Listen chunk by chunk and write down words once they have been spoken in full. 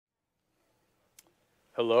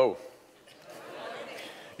Hello.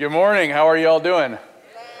 Good morning. How are you all doing?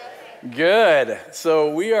 Good.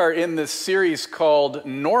 So we are in this series called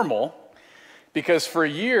Normal because for a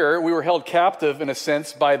year we were held captive in a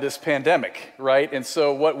sense by this pandemic, right? And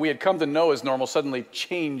so what we had come to know as normal suddenly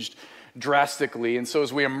changed drastically. And so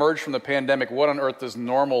as we emerge from the pandemic, what on earth does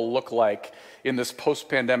normal look like in this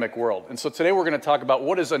post-pandemic world? And so today we're going to talk about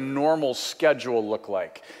what does a normal schedule look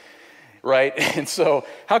like? Right? And so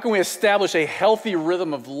how can we establish a healthy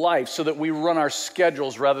rhythm of life so that we run our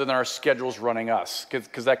schedules rather than our schedules running us?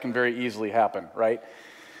 Because that can very easily happen, right?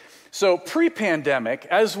 So pre-pandemic,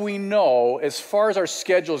 as we know, as far as our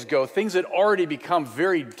schedules go, things had already become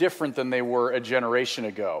very different than they were a generation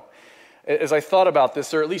ago. As I thought about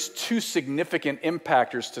this, there are at least two significant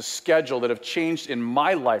impactors to schedule that have changed in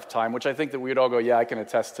my lifetime, which I think that we would all go, yeah, I can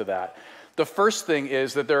attest to that. The first thing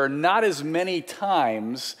is that there are not as many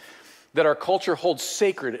times that our culture holds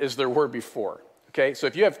sacred as there were before, okay? So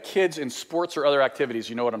if you have kids in sports or other activities,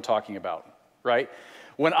 you know what I'm talking about, right?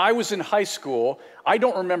 When I was in high school, I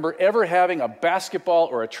don't remember ever having a basketball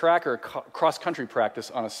or a track or a cross-country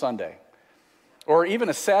practice on a Sunday, or even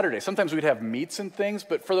a Saturday. Sometimes we'd have meets and things,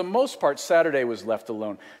 but for the most part, Saturday was left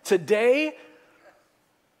alone. Today,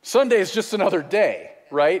 Sunday is just another day,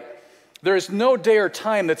 right? There is no day or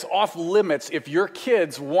time that's off limits if your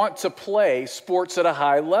kids want to play sports at a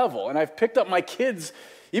high level. And I've picked up my kids,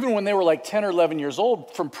 even when they were like 10 or 11 years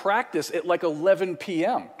old, from practice at like 11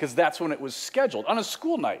 p.m., because that's when it was scheduled, on a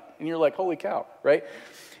school night. And you're like, holy cow, right?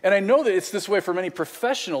 And I know that it's this way for many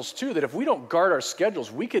professionals, too, that if we don't guard our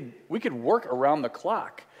schedules, we could work around the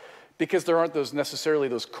clock, because there aren't necessarily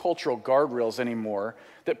those cultural guardrails anymore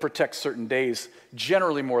that protect certain days,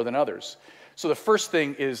 generally more than others. So the first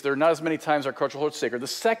thing is there are not as many times our culture holds sacred. The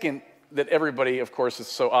second that everybody, of course, is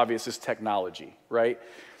so obvious is technology, right?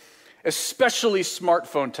 Especially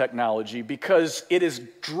smartphone technology, because it has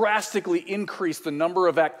drastically increased the number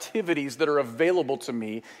of activities that are available to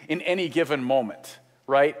me in any given moment,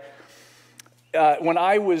 right? When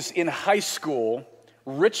I was in high school,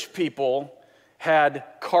 rich people had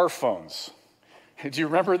car phones. Do you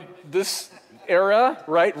remember this era,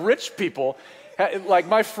 right? Rich people. Like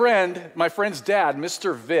my friend's dad,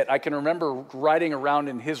 Mr. Vitt, I can remember riding around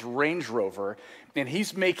in his Range Rover, and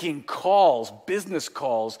he's making calls, business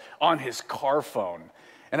calls, on his car phone.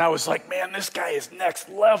 And I was like, man, this guy is next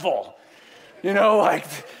level. You know, like,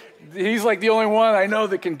 he's like the only one I know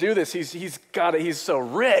that can do this. He's got it. He's so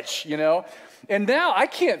rich, you know. And now I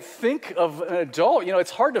can't think of an adult. You know, it's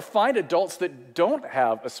hard to find adults that don't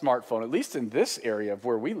have a smartphone, at least in this area of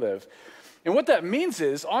where we live. And what that means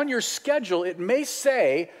is, on your schedule, it may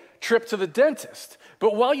say trip to the dentist.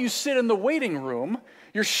 But while you sit in the waiting room,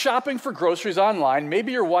 you're shopping for groceries online,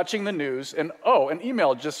 maybe you're watching the news, and an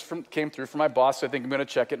email just came through from my boss, so I think I'm going to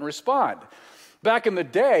check it and respond. Back in the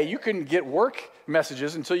day, you couldn't get work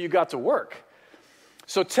messages until you got to work.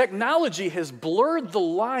 So technology has blurred the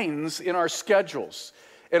lines in our schedules.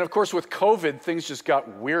 And of course, with COVID, things just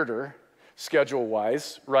got weirder,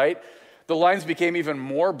 schedule-wise, right? The lines became even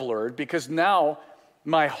more blurred because now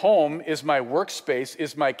my home is my workspace,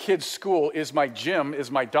 is my kid's school, is my gym, is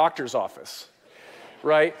my doctor's office,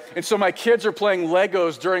 right? And so my kids are playing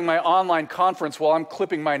Legos during my online conference while I'm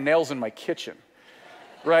clipping my nails in my kitchen,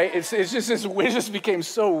 right? It just became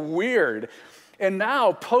so weird. And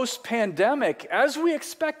now, post-pandemic, as we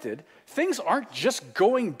expected, things aren't just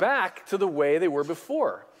going back to the way they were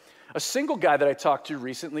before. A single guy that I talked to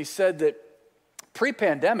recently said that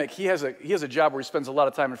pre-pandemic, he has a job where he spends a lot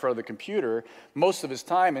of time in front of the computer, most of his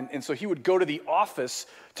time, and so he would go to the office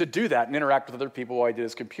to do that and interact with other people while he did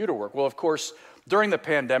his computer work. Well, of course, during the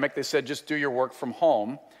pandemic, they said, just do your work from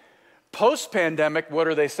home. Post-pandemic, what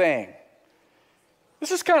are they saying?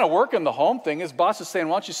 This is kind of working the home thing. His boss is saying,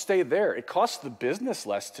 why don't you stay there? It costs the business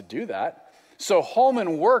less to do that. So home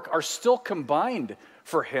and work are still combined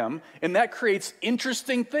for him, and that creates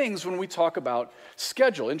interesting things when we talk about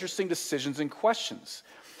schedule, interesting decisions and questions.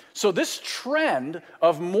 So this trend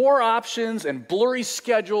of more options and blurry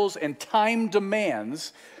schedules and time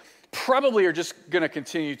demands probably are just going to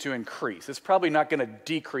continue to increase. It's probably not going to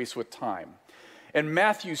decrease with time. And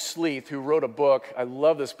Matthew Sleeth, who wrote a book, I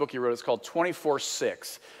love this book he wrote, it's called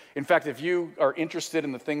 24/6. In fact, if you are interested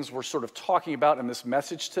in the things we're sort of talking about in this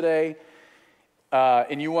message today,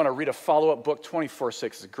 and you want to read a follow-up book,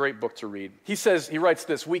 24/6 is a great book to read. He writes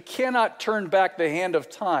this: we cannot turn back the hand of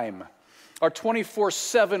time. Our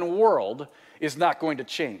 24/7 world is not going to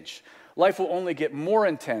change. Life will only get more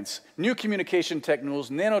intense. New communication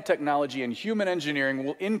technologies, nanotechnology, and human engineering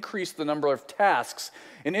will increase the number of tasks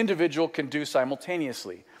an individual can do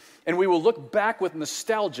simultaneously. And we will look back with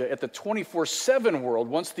nostalgia at the 24/7 world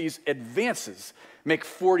once these advances make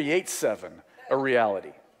 48/7 a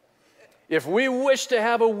reality. If we wish to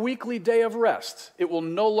have a weekly day of rest, it will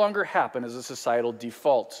no longer happen as a societal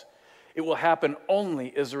default. It will happen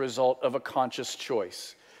only as a result of a conscious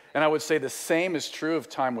choice. And I would say the same is true of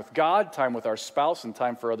time with God, time with our spouse, and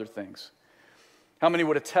time for other things. How many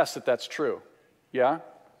would attest that that's true? Yeah?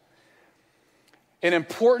 An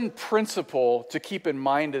important principle to keep in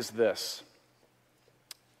mind is this.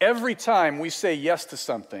 Every time we say yes to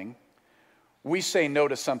something, we say no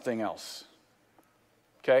to something else.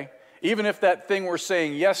 Okay? Even if that thing we're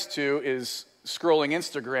saying yes to is scrolling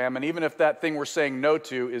Instagram, and even if that thing we're saying no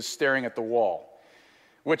to is staring at the wall,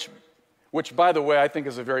 which by the way, I think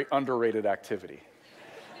is a very underrated activity.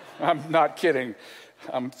 I'm not kidding.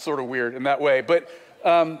 I'm sort of weird in that way. But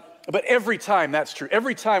every time, that's true.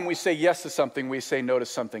 Every time we say yes to something, we say no to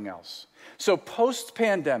something else. So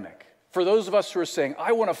post-pandemic, for those of us who are saying,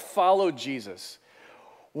 I want to follow Jesus,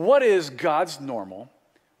 what is God's normal?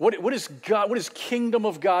 What is kingdom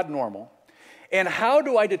of God normal? And how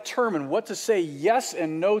do I determine what to say yes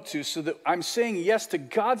and no to so that I'm saying yes to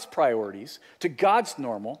God's priorities, to God's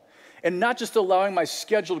normal, and not just allowing my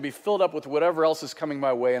schedule to be filled up with whatever else is coming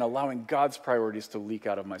my way and allowing God's priorities to leak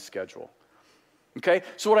out of my schedule? Okay?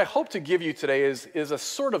 So what I hope to give you today is a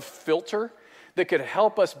sort of filter that could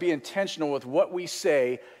help us be intentional with what we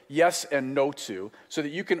say yes and no to so that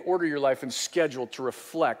you can order your life and schedule to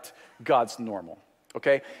reflect God's normal.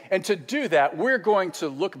 Okay? And to do that, we're going to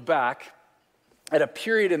look back at a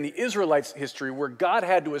period in the Israelites' history where God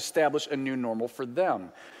had to establish a new normal for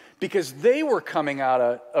them because they were coming out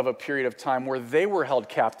of a period of time where they were held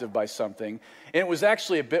captive by something, and it was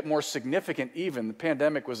actually a bit more significant even. The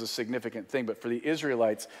pandemic was a significant thing, but for the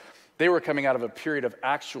Israelites, they were coming out of a period of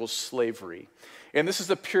actual slavery. And this is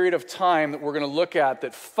the period of time that we're going to look at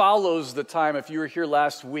that follows the time, if you were here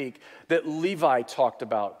last week, that Levi talked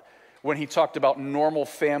about when he talked about normal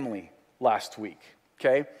family last week,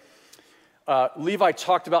 okay? Levi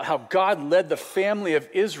talked about how God led the family of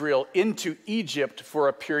Israel into Egypt for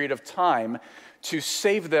a period of time to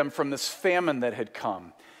save them from this famine that had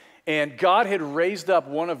come. And God had raised up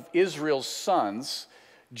one of Israel's sons,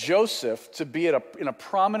 Joseph, to be in a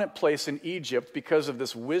prominent place in Egypt because of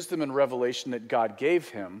this wisdom and revelation that God gave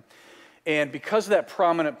him. And because of that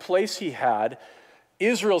prominent place he had,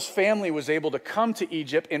 Israel's family was able to come to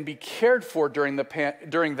Egypt and be cared for during that,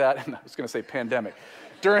 I was going to say pandemic,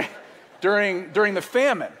 during the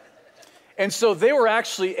famine. And so they were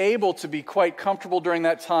actually able to be quite comfortable during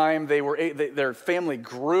that time. Their family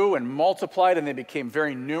grew and multiplied, and they became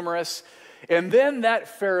very numerous. And then that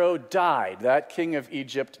Pharaoh died. That king of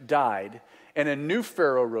Egypt died, and a new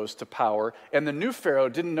Pharaoh rose to power. And the new Pharaoh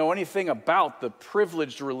didn't know anything about the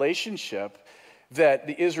privileged relationship that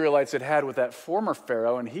the Israelites had had with that former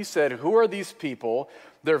Pharaoh. And he said, who are these people?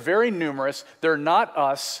 They're very numerous. They're not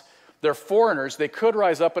us. They're foreigners. They could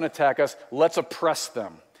rise up and attack us. Let's oppress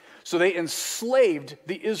them. So they enslaved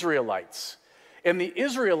the Israelites. And the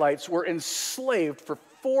Israelites were enslaved for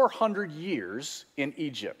 400 years in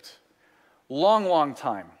Egypt. Long, long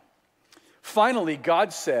time. Finally,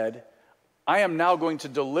 God said, I am now going to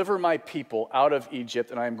deliver my people out of Egypt,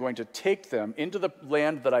 and I am going to take them into the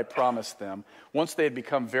land that I promised them once they had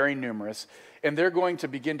become very numerous, and they're going to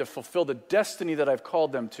begin to fulfill the destiny that I've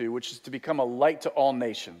called them to, which is to become a light to all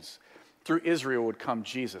nations. Through Israel would come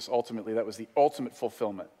Jesus. Ultimately, that was the ultimate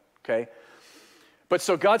fulfillment, okay? But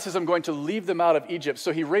so God says, I'm going to leave them out of Egypt.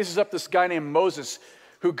 So he raises up this guy named Moses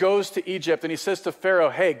who goes to Egypt, and he says to Pharaoh,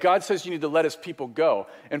 hey, God says you need to let his people go.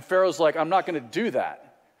 And Pharaoh's like, I'm not going to do that.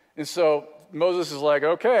 And so Moses is like,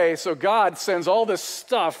 okay. So God sends all this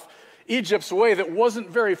stuff Egypt's way that wasn't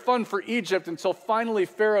very fun for Egypt until finally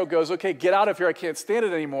Pharaoh goes, okay, get out of here. I can't stand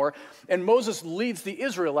it anymore. And Moses leads the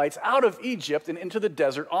Israelites out of Egypt and into the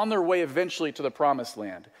desert on their way eventually to the promised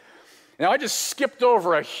land. Now, I just skipped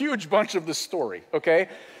over a huge bunch of the story, okay?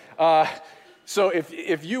 So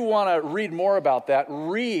if you want to read more about that,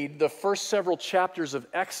 read the first several chapters of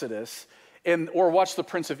Exodus or watch The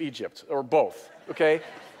Prince of Egypt, or both, okay?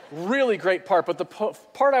 Really great part, but the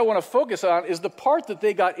part I want to focus on is the part that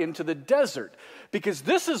they got into the desert, because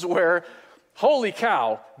this is where, holy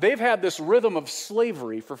cow, they've had this rhythm of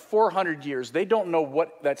slavery for 400 years. They don't know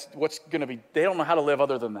what's going to be, they don't know how to live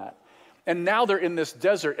other than that. And now they're in this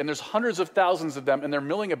desert, and there's hundreds of thousands of them, and they're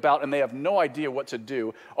milling about, and they have no idea what to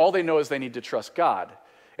do. All they know is they need to trust God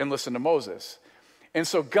and listen to Moses. And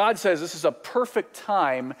so God says, this is a perfect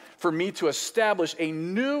time for me to establish a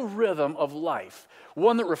new rhythm of life,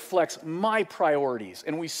 one that reflects my priorities.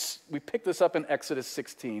 And we pick this up in Exodus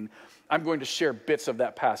 16. I'm going to share bits of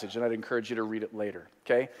that passage, and I'd encourage you to read it later,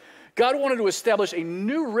 okay? God wanted to establish a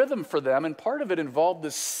new rhythm for them, and part of it involved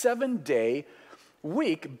this 7-day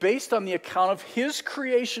week based on the account of his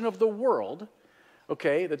creation of the world,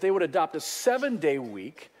 okay, that they would adopt a 7-day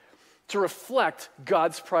week to reflect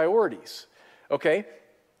God's priorities. Okay,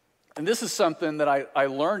 and this is something that I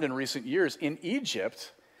learned in recent years. In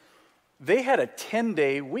Egypt, they had a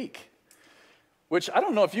 10-day week, which I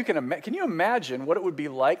don't know if you can you imagine what it would be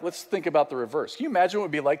like? Let's think about the reverse. Can you imagine what it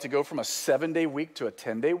would be like to go from a 7-day week to a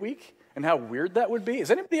 10-day week and how weird that would be?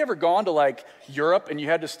 Has anybody ever gone to like Europe and you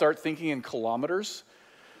had to start thinking in kilometers?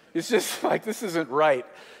 It's just like, this isn't right.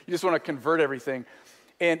 You just want to convert everything.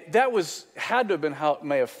 And that had to have been how it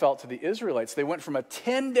may have felt to the Israelites. They went from a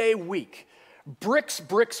 10-day week, bricks,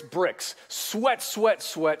 bricks, bricks, sweat, sweat,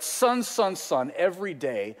 sweat, sun, sun, sun, every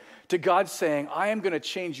day, to God saying, I am going to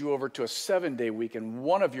change you over to a 7-day week, and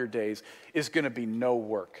one of your days is going to be no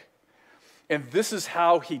work. And this is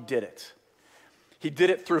how he did it. He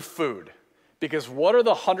did it through food. Because what are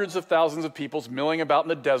the hundreds of thousands of people milling about in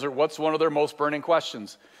the desert? What's one of their most burning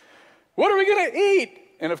questions? What are we going to eat?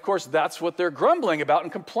 And of course, that's what they're grumbling about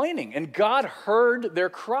and complaining. And God heard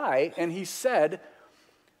their cry, and he said,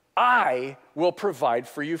 I will provide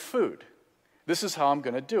for you food. This is how I'm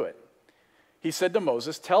going to do it. He said to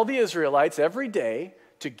Moses, tell the Israelites every day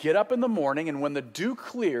to get up in the morning, and when the dew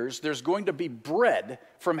clears, there's going to be bread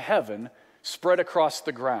from heaven spread across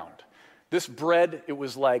the ground. This bread, it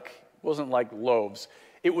wasn't like loaves.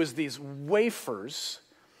 It was these wafers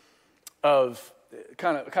of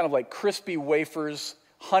kind of like crispy wafers,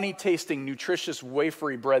 honey-tasting, nutritious,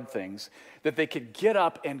 wafery bread things that they could get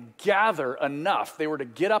up and gather enough. They were to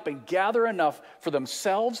get up and gather enough for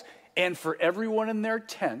themselves and for everyone in their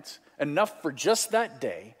tent, enough for just that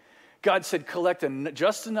day. God said, collect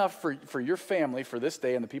just enough for your family for this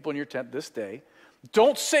day and the people in your tent this day.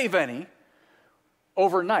 Don't save any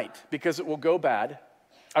overnight because it will go bad.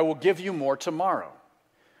 I will give you more tomorrow.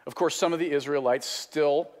 Of course, some of the Israelites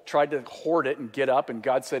still tried to hoard it and get up, and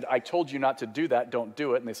God said, I told you not to do that, don't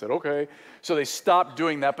do it. And they said, okay. So they stopped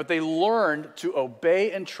doing that, but they learned to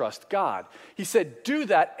obey and trust God. He said, do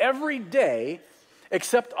that every day,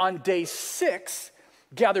 except on day 6,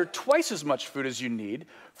 gather twice as much food as you need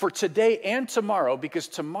for today and tomorrow, because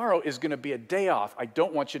tomorrow is going to be a day off. I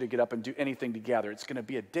don't want you to get up and do anything to gather. It's going to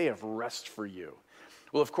be a day of rest for you.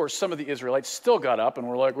 Well, of course, some of the Israelites still got up and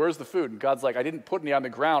were like, where's the food? And God's like, I didn't put any on the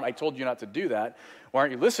ground. I told you not to do that. Why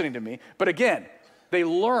aren't you listening to me? But again, they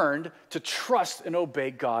learned to trust and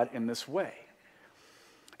obey God in this way.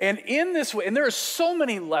 And in this way, and there are so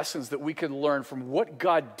many lessons that we can learn from what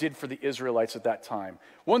God did for the Israelites at that time.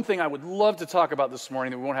 One thing I would love to talk about this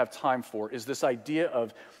morning that we won't have time for is this idea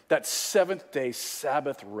of that 7th-day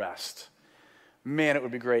Sabbath rest. Man, it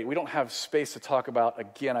would be great. We don't have space to talk about.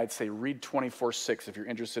 Again, I'd say read 24/6 if you're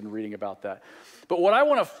interested in reading about that. But what I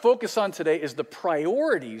want to focus on today is the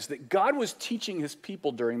priorities that God was teaching his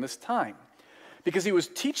people during this time. Because he was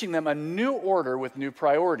teaching them a new order with new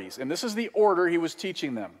priorities. And this is the order he was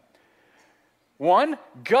teaching them. 1,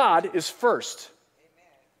 God is first.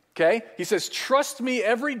 Okay? He says, trust me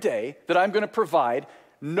every day that I'm going to provide.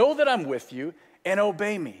 Know that I'm with you and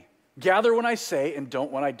obey me. Gather when I say and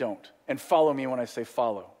don't when I don't. And follow me when I say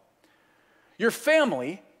follow. Your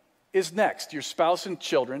family is next, your spouse and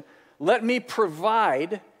children. Let me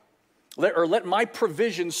provide, let my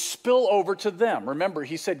provision spill over to them. Remember,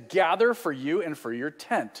 he said, gather for you and for your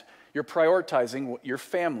tent. You're prioritizing your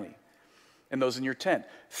family and those in your tent.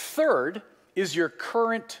 3rd is your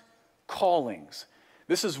current callings.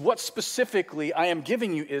 This is what specifically I am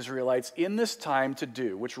giving you, Israelites, in this time to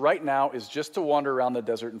do, which right now is just to wander around the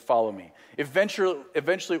desert and follow me. Eventually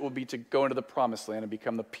it will be to go into the promised land and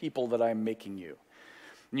become the people that I am making you.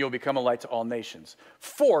 And you'll become a light to all nations.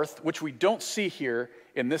 4th, which we don't see here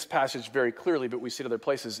in this passage very clearly, but we see it other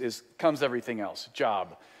places, comes everything else.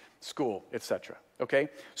 Job, school, etc. Okay?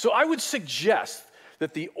 So I would suggest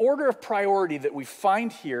that the order of priority that we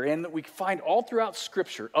find here and that we find all throughout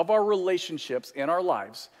Scripture of our relationships in our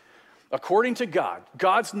lives, according to God,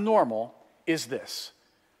 God's normal is this.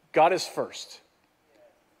 God is first.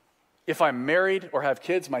 If I'm married or have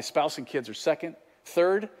kids, my spouse and kids are second.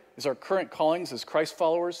 3rd is our current callings as Christ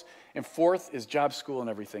followers. And 4th is job, school, and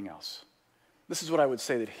everything else. This is what I would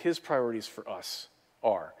say that his priorities for us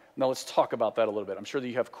are. Now let's talk about that a little bit. I'm sure that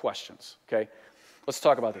you have questions, okay? Let's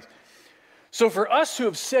talk about this. So for us who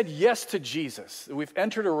have said yes to Jesus, we've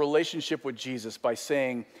entered a relationship with Jesus by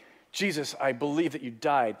saying, Jesus, I believe that you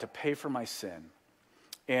died to pay for my sin.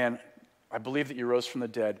 and I believe that you rose from the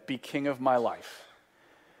dead. Be king of my life.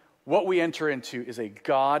 What we enter into is a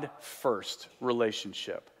God-first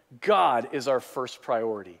relationship. God is our first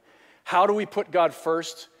priority. How do we put God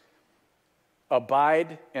first?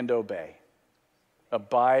 Abide and obey.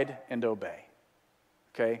 Abide and obey.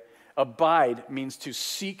 Okay? Abide means to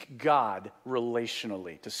seek God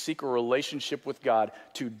relationally, to seek a relationship with God,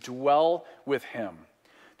 to dwell with him.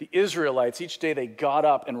 The Israelites, each day they got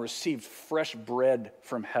up and received fresh bread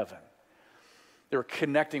from heaven. They were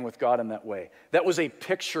connecting with God in that way. That was a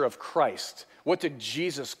picture of Christ. What did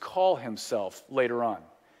Jesus call himself later on?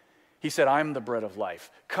 He said, I'm the bread of life.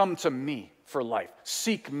 Come to me for life.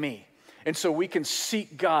 Seek me. And so we can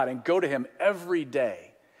seek God and go to him every day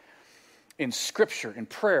in scripture, in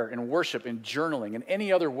prayer, in worship, in journaling, in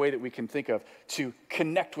any other way that we can think of to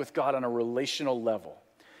connect with God on a relational level.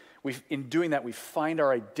 In doing that, we find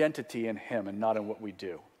our identity in him and not in what we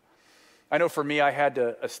do. I know for me, I had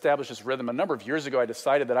to establish this rhythm. A number of years ago, I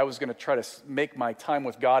decided that I was going to try to make my time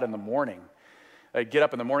with God in the morning. I'd get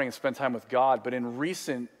up in the morning and spend time with God. But in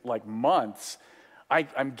recent months,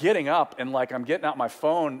 I'm getting up and I'm getting out my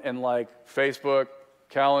phone and Facebook,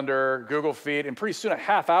 calendar, Google Feed, and pretty soon a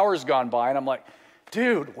half hour's gone by, and I'm like,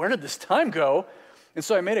 dude, where did this time go? And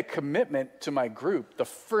so I made a commitment to my group. The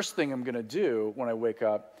first thing I'm going to do when I wake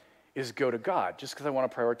up is go to God, just because I want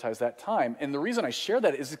to prioritize that time. And the reason I share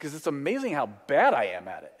that is because it's amazing how bad I am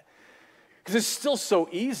at it. Because it's still so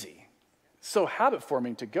easy, so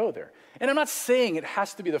habit-forming to go there. And I'm not saying it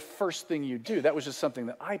has to be the first thing you do. That was just something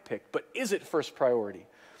that I picked. But is it first priority?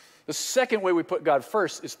 The second way we put God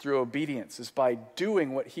first is through obedience, is by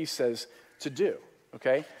doing what he says to do,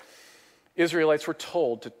 okay? Israelites were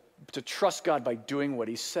told to trust God by doing what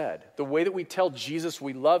he said. The way that we tell Jesus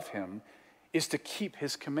we love him is to keep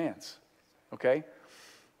his commands, okay?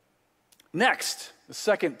 Next, the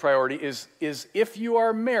second priority is if you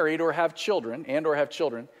are married or have children,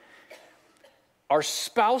 our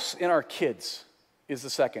spouse and our kids is the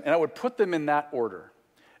second. And I would put them in that order.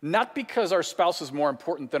 Not because our spouse is more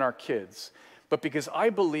important than our kids, but because I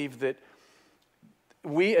believe that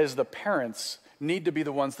we as the parents need to be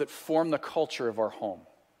the ones that form the culture of our home,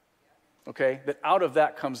 okay? That out of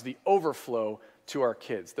that comes the overflow to our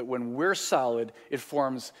kids, that when we're solid, it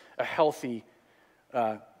forms a healthy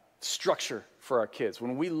structure for our kids.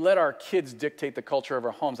 When we let our kids dictate the culture of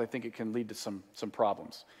our homes, I think it can lead to some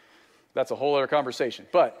problems. That's a whole other conversation.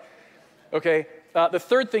 But, okay, the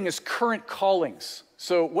third thing is current callings.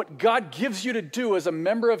 So what God gives you to do as a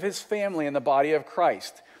member of his family in the body of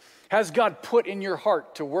Christ. Has God put in your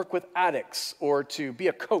heart to work with addicts or to be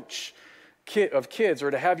a coach of kids or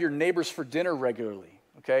to have your neighbors for dinner regularly?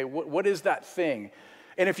 Okay, what is that thing?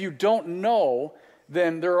 And if you don't know,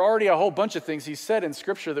 then there are already a whole bunch of things he said in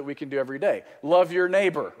Scripture that we can do every day. Love your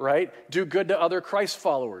neighbor, right? Do good to other Christ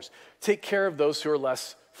followers. Take care of those who are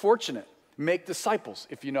less fortunate. Make disciples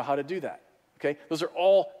if you know how to do that. Okay, those are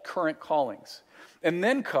all current callings. And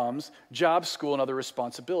then comes job, school, and other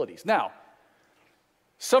responsibilities. Now,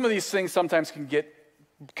 some of these things sometimes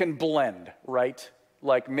can blend, right?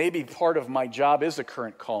 Like maybe part of my job is a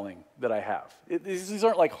current calling that I have. These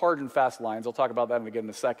aren't like hard and fast lines. I'll talk about that again in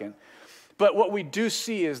a second. But what we do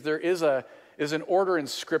see is there is an order in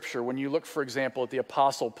Scripture. When you look, for example, at the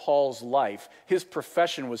Apostle Paul's life, his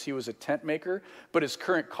profession was he was a tent maker, but his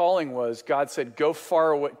current calling was God said, go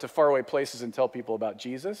to faraway places and tell people about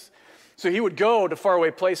Jesus. So he would go to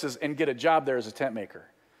faraway places and get a job there as a tent maker,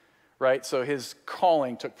 right? So his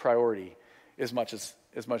calling took priority as much as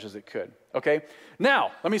it could, okay?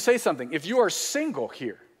 Now, let me say something. If you are single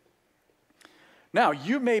here, now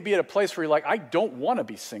you may be at a place where you're like, I don't want to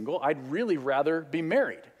be single. I'd really rather be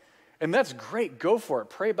married. And that's great. Go for it.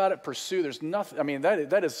 Pray about it. Pursue. There's nothing. I mean,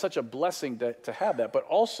 that is such a blessing to have that. But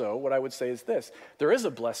also, what I would say is this. There is a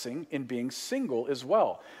blessing in being single as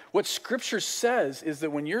well. What Scripture says is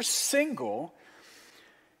that when you're single,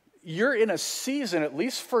 you're in a season, at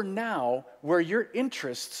least for now, where your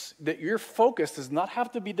interests, that your focus does not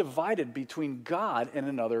have to be divided between God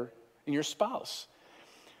and your spouse.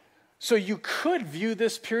 So you could view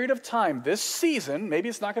this period of time, this season, maybe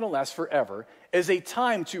it's not going to last forever, as a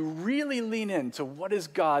time to really lean into what is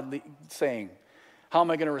God saying? How am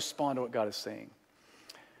I going to respond to what God is saying?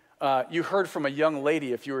 You heard from a young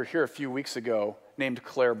lady, if you were here a few weeks ago, named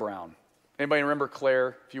Claire Brown. Anybody remember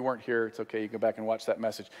Claire? If you weren't here, it's okay. You can go back and watch that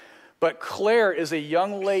message. But Claire is a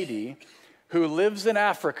young lady who lives in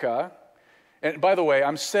Africa. And by the way,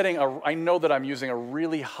 I know that I'm using a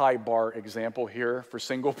really high bar example here for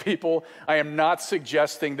single people. I am not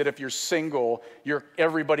suggesting that if you're single,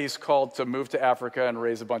 everybody's called to move to Africa and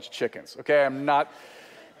raise a bunch of chickens. Okay,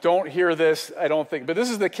 don't hear this, I don't think. But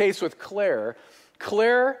this is the case with Claire.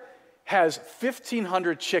 Claire has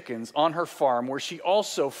 1,500 chickens on her farm where she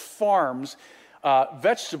also farms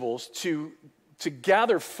vegetables to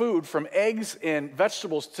gather food from eggs and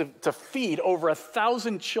vegetables to feed over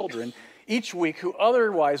 1,000 children each week who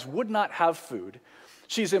otherwise would not have food.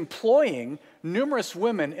 She's employing numerous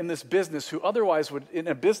women in this business who otherwise would, in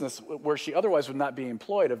a business where she otherwise would not be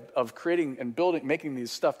employed, of creating and building, making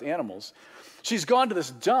these stuffed animals. She's gone to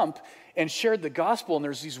this dump and shared the gospel, and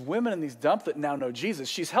there's these women in these dumps that now know Jesus.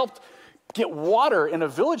 She's helped get water in a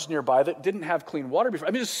village nearby that didn't have clean water before.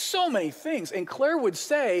 I mean, there's so many things. And Claire would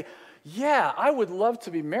say, yeah, I would love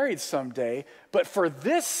to be married someday, but for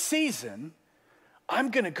this season, I'm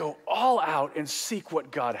going to go all out and seek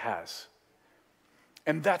what God has.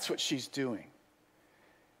 And that's what she's doing.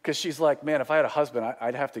 Because she's like, man, if I had a husband,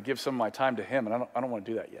 I'd have to give some of my time to him, and I don't want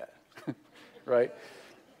to do that yet. Right?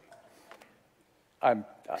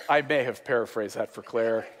 I may have paraphrased that for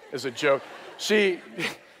Claire as a joke.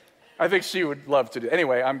 I think she would love to do it.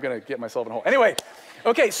 Anyway, I'm going to get myself in a hole. Anyway,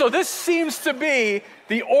 okay, so this seems to be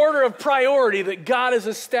the order of priority that God is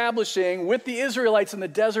establishing with the Israelites in the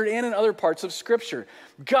desert and in other parts of Scripture.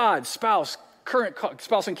 God, spouse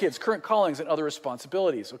and kids, current callings, and other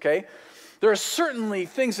responsibilities, okay? There are certainly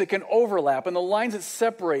things that can overlap, and the lines that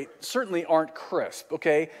separate certainly aren't crisp,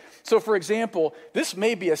 okay? So, for example, this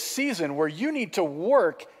may be a season where you need to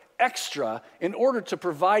work extra in order to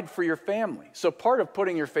provide for your family. So part of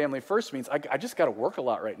putting your family first means I just got to work a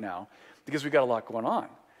lot right now because we got a lot going on.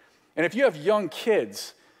 And if you have young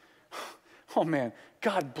kids, oh man,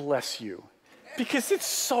 God bless you. Because it's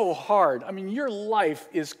so hard. I mean, your life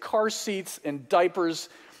is car seats and diapers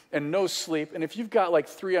and no sleep. And if you've got like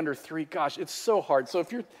 3 under 3, gosh, it's so hard. So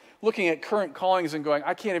if you're looking at current callings and going,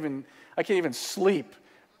 I can't even sleep,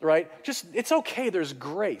 right? It's okay. There's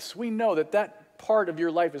grace. We know that part of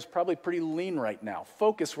your life is probably pretty lean right now.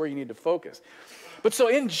 Focus where you need to focus. But so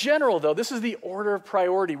in general, though, this is the order of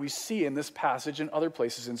priority we see in this passage and other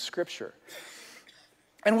places in Scripture.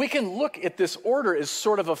 And we can look at this order as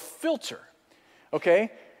sort of a filter,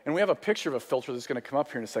 okay? And we have a picture of a filter that's going to come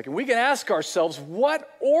up here in a second. We can ask ourselves,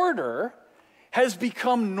 what order has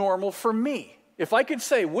become normal for me? If I could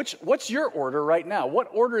say, what's your order right now? What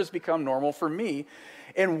order has become normal for me?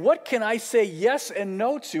 And what can I say yes and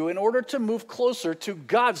no to in order to move closer to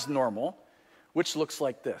God's normal, which looks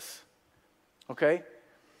like this, okay?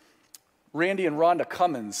 Randy and Rhonda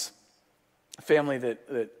Cummins, a family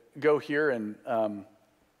that go here, and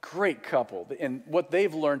great couple. And what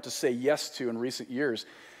they've learned to say yes to in recent years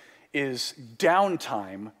is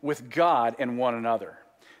downtime with God and one another.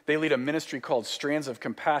 They lead a ministry called Strands of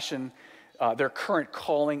Compassion. Their current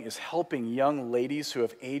calling is helping young ladies who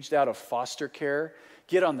have aged out of foster care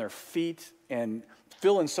get on their feet and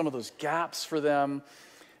fill in some of those gaps for them,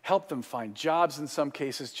 help them find jobs in some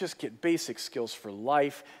cases, just get basic skills for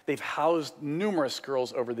life. They've housed numerous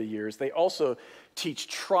girls over the years. They also teach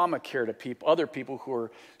trauma care to other people who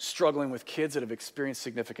are struggling with kids that have experienced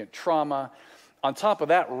significant trauma. On top of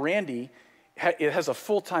that, Randy has a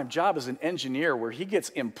full-time job as an engineer where he gets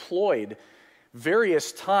employed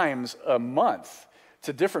various times a month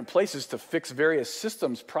to different places to fix various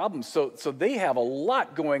systems problems. So they have a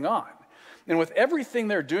lot going on. And with everything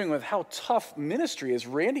they're doing, with how tough ministry is,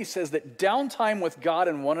 Randy says that downtime with God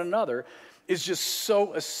and one another is just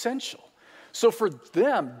so essential. So for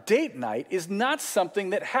them, date night is not something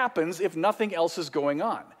that happens if nothing else is going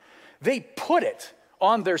on. They put it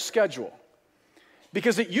on their schedule.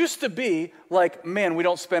 Because it used to be like, man, we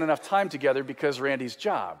don't spend enough time together because Randy's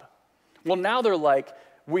job. Well, now they're like,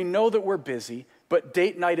 we know that we're busy, but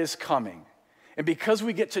date night is coming. And because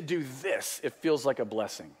we get to do this, it feels like a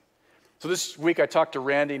blessing. So this week I talked to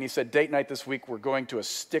Randy and he said, date night this week, we're going to a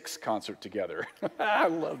Styx concert together. I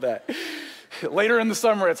love that. Later in the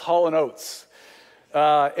summer, it's Hall & Oates.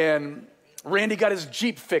 And Randy got his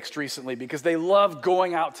Jeep fixed recently because they love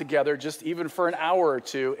going out together just even for an hour or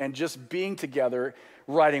two and just being together,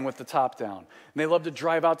 riding with the top down. And they love to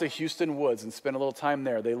drive out to Houston Woods and spend a little time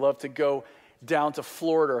there. They love to go down to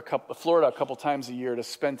Florida a couple times a year to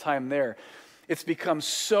spend time there. It's become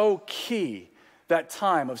so key, that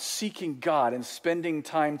time of seeking God and spending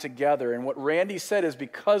time together. And what Randy said is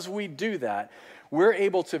because we do that, we're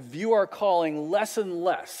able to view our calling less and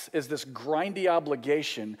less as this grindy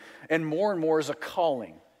obligation and more as a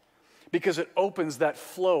calling because it opens that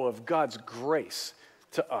flow of God's grace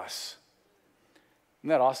to us. Isn't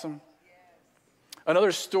that awesome? Yes.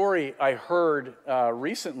 Another story I heard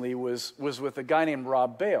recently was with a guy named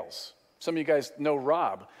Rob Bales. Some of you guys know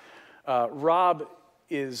Rob. Rob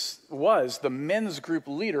was the men's group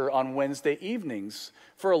leader on Wednesday evenings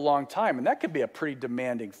for a long time. And that could be a pretty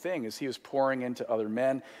demanding thing as he was pouring into other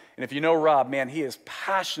men. And if you know Rob, man, he is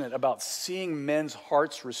passionate about seeing men's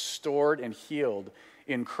hearts restored and healed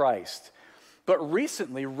in Christ. But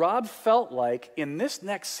recently, Rob felt like in this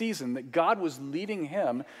next season that God was leading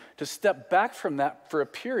him to step back from that for a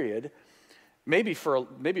period, maybe for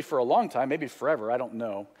a long time, maybe forever, I don't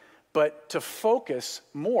know, but to focus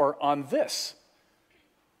more on this,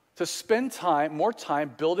 to spend more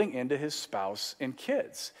time building into his spouse and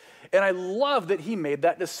kids. And I love that he made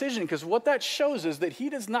that decision, because what that shows is that he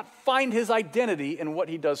does not find his identity in what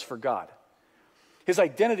he does for God. His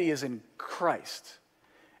identity is in Christ.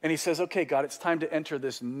 And he says, okay, God, it's time to enter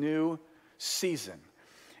this new season.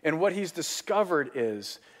 And what he's discovered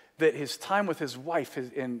is that his time with his wife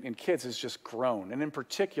and kids has just grown. And in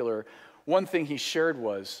particular, one thing he shared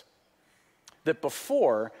was that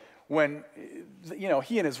before, when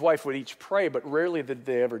he and his wife would each pray, but rarely did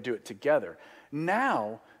they ever do it together.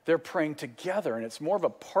 Now they're praying together, and it's more of a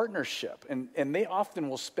partnership. And they often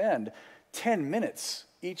will spend 10 minutes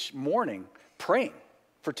each morning praying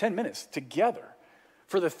for 10 minutes together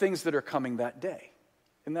for the things that are coming that day.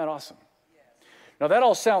 Isn't that awesome? Yes. Now that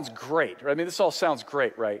all sounds great. Right? I mean, this all sounds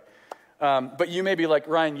great, right? But you may be like,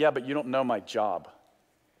 Ryan, yeah, but you don't know my job.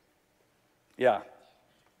 Yeah,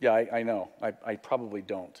 I know. I probably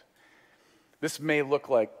don't. This may look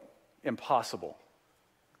like impossible,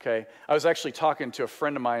 okay? I was actually talking to a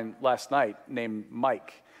friend of mine last night named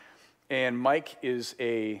Mike. And Mike he's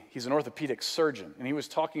an orthopedic surgeon. And he was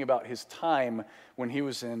talking about his time when he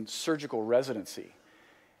was in surgical residency.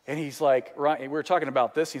 And he's like, Ryan, we were talking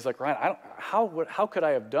about this. He's like, Ryan, how could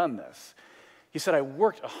I have done this? He said, I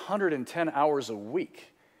worked 110 hours a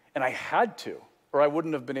week, and I had to, or I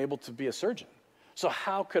wouldn't have been able to be a surgeon. So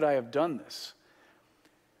how could I have done this?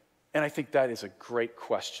 And I think that is a great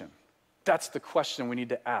question. That's the question we need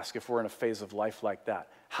to ask if we're in a phase of life like that.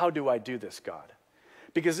 How do I do this, God?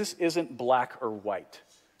 Because this isn't black or white.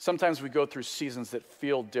 Sometimes we go through seasons that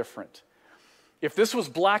feel different. If this was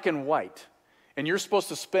black and white, and you're supposed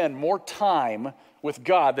to spend more time with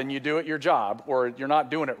God than you do at your job, or you're not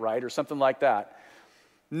doing it right, or something like that,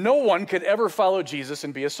 no one could ever follow Jesus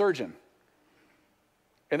and be a surgeon.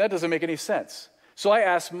 And that doesn't make any sense. So I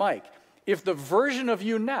asked Mike, if the version of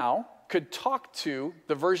you now could talk to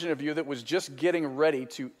the version of you that was just getting ready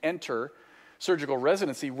to enter surgical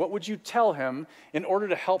residency, what would you tell him in order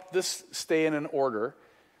to help this stay in an order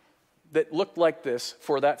that looked like this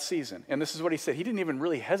for that season? And this is what he said. He didn't even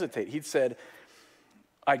really hesitate. He'd said,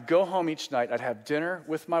 I'd go home each night, I'd have dinner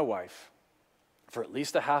with my wife for at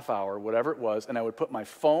least a half hour, whatever it was, and I would put my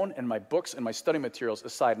phone and my books and my study materials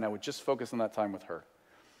aside, and I would just focus on that time with her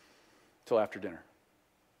till after dinner.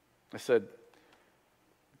 I said,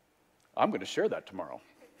 I'm going to share that tomorrow.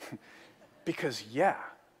 Because,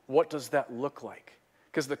 what does that look like?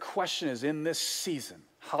 Because the question is, in this season,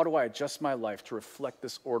 how do I adjust my life to reflect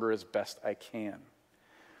this order as best I can?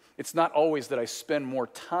 It's not always that I spend more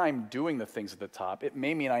time doing the things at the top. It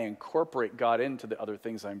may mean I incorporate God into the other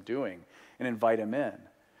things I'm doing and invite him in.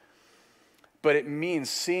 But it means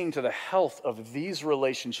seeing to the health of these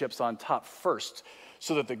relationships on top first,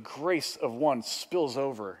 so that the grace of one spills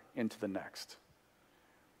over into the next.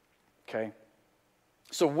 Okay?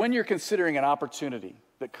 So when you're considering an opportunity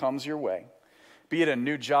that comes your way, be it a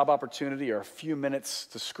new job opportunity or a few minutes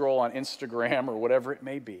to scroll on Instagram or whatever it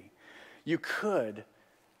may be, you could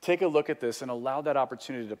take a look at this and allow that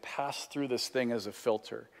opportunity to pass through this thing as a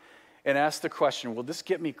filter and ask the question, will this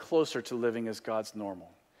get me closer to living as God's normal?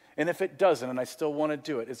 And if it doesn't, and I still want to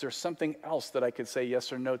do it, is there something else that I could say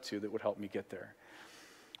yes or no to that would help me get there?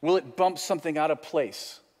 Will it bump something out of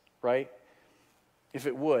place, right? If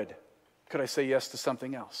it would, could I say yes to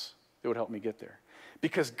something else that would help me get there?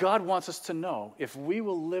 Because God wants us to know if we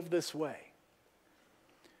will live this way,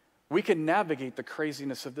 we can navigate the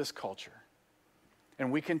craziness of this culture,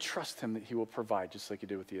 and we can trust him that he will provide, just like he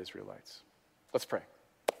did with the Israelites. Let's pray.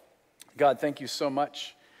 God, thank you so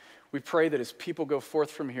much. We pray that as people go forth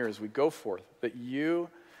from here, as we go forth, that you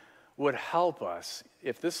would help us,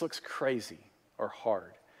 if this looks crazy or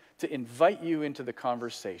hard, to invite you into the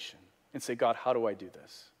conversation and say, God, how do I do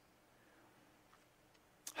this?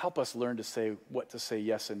 Help us learn to say what to say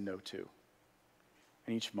yes and no to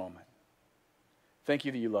in each moment. Thank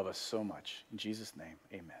you that you love us so much. In Jesus' name,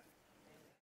 amen.